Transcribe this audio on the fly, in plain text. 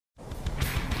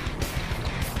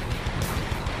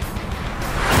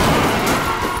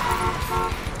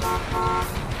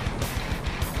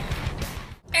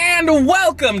And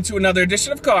welcome to another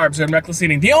edition of Carbs and Reckless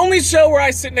Eating, the only show where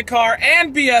I sit in a car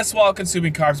and BS while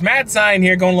consuming carbs. Matt Zion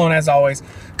here, going alone as always.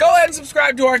 Go ahead and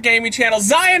subscribe to our gaming channel,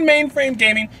 Zion Mainframe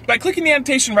Gaming. By clicking the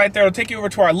annotation right there, it'll take you over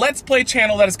to our Let's Play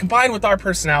channel that is combined with our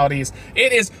personalities.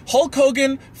 It is Hulk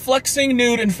Hogan flexing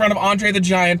nude in front of Andre the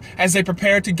Giant as they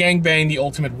prepare to gangbang the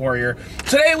Ultimate Warrior.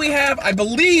 Today we have, I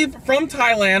believe, from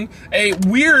Thailand, a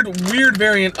weird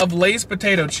variant of Lay's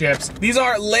potato chips. These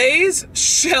are Lay's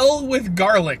shell with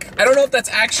garlic. I don't know if that's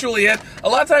actually it. A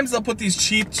lot of times they'll put these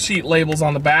cheat sheet labels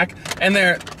on the back, and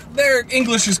their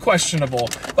English is questionable.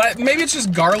 But maybe it's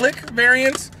just garlic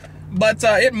variant, but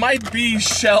it might be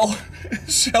shell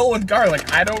with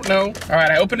garlic. I don't know. All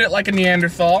right, I opened it like a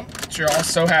Neanderthal, which you're all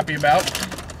so happy about.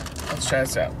 Let's try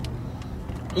this out.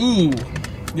 Ooh,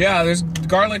 yeah, there's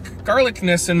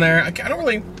garlicness in there. I kind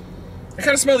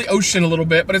of smell the ocean a little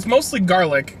bit, but it's mostly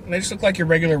garlic. They just look like your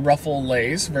regular Ruffle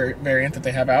Lay's variant that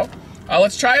they have out.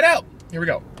 Let's try it out. Here we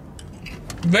go.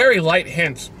 Very light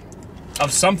hint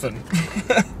of something.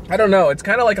 I don't know. It's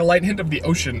kind of like a light hint of the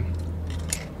ocean.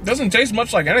 Doesn't taste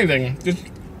much like anything. Just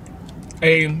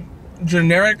a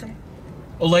generic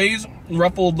Lay's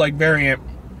ruffled like variant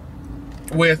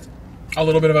with a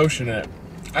little bit of ocean in it.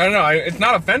 I don't know. It's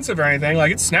not offensive or anything.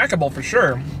 Like, it's snackable for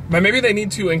sure. But maybe they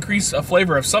need to increase a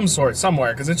flavor of some sort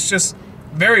somewhere, because it's just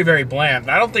very bland.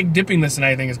 I don't think dipping this in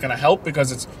anything is going to help,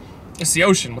 because it's the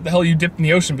ocean. What the hell are you dipped in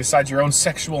the ocean besides your own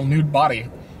sexual nude body?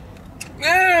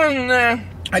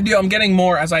 I'm getting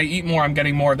more, as I eat more, I'm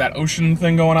getting more of that ocean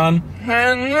thing going on.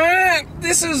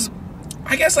 This is,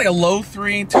 I guess, like a low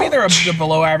 3. To me, they're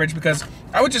below average, because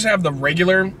I would just have the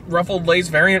regular ruffled Lay's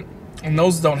variant, and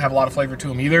those don't have a lot of flavor to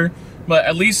them either. But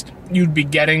at least you'd be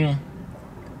getting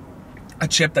a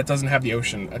chip that doesn't have the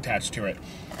ocean attached to it.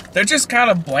 They're just kind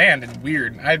of bland and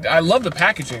weird. I love the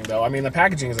packaging, though. I mean, the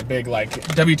packaging is a big, like,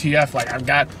 WTF. Like, I've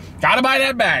gotta buy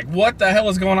that bag. What the hell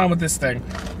is going on with this thing?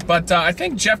 But I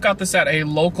think Jeff got this at a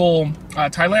local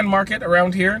Thailand market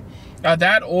around here.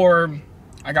 That or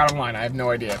I got online. I have no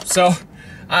idea. So,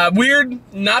 weird,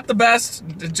 not the best,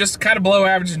 just kind of below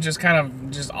average and just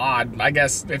odd. I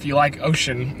guess if you like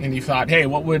ocean and you thought, hey,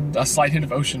 what would a slight hint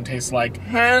of ocean taste like?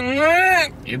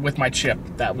 With my chip,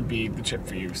 that would be the chip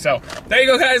for you. So, there you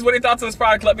go, guys. What are your thoughts on this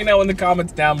product? Let me know in the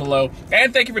comments down below.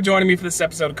 And thank you for joining me for this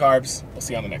episode of Carbs. We'll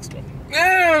see you on the next one.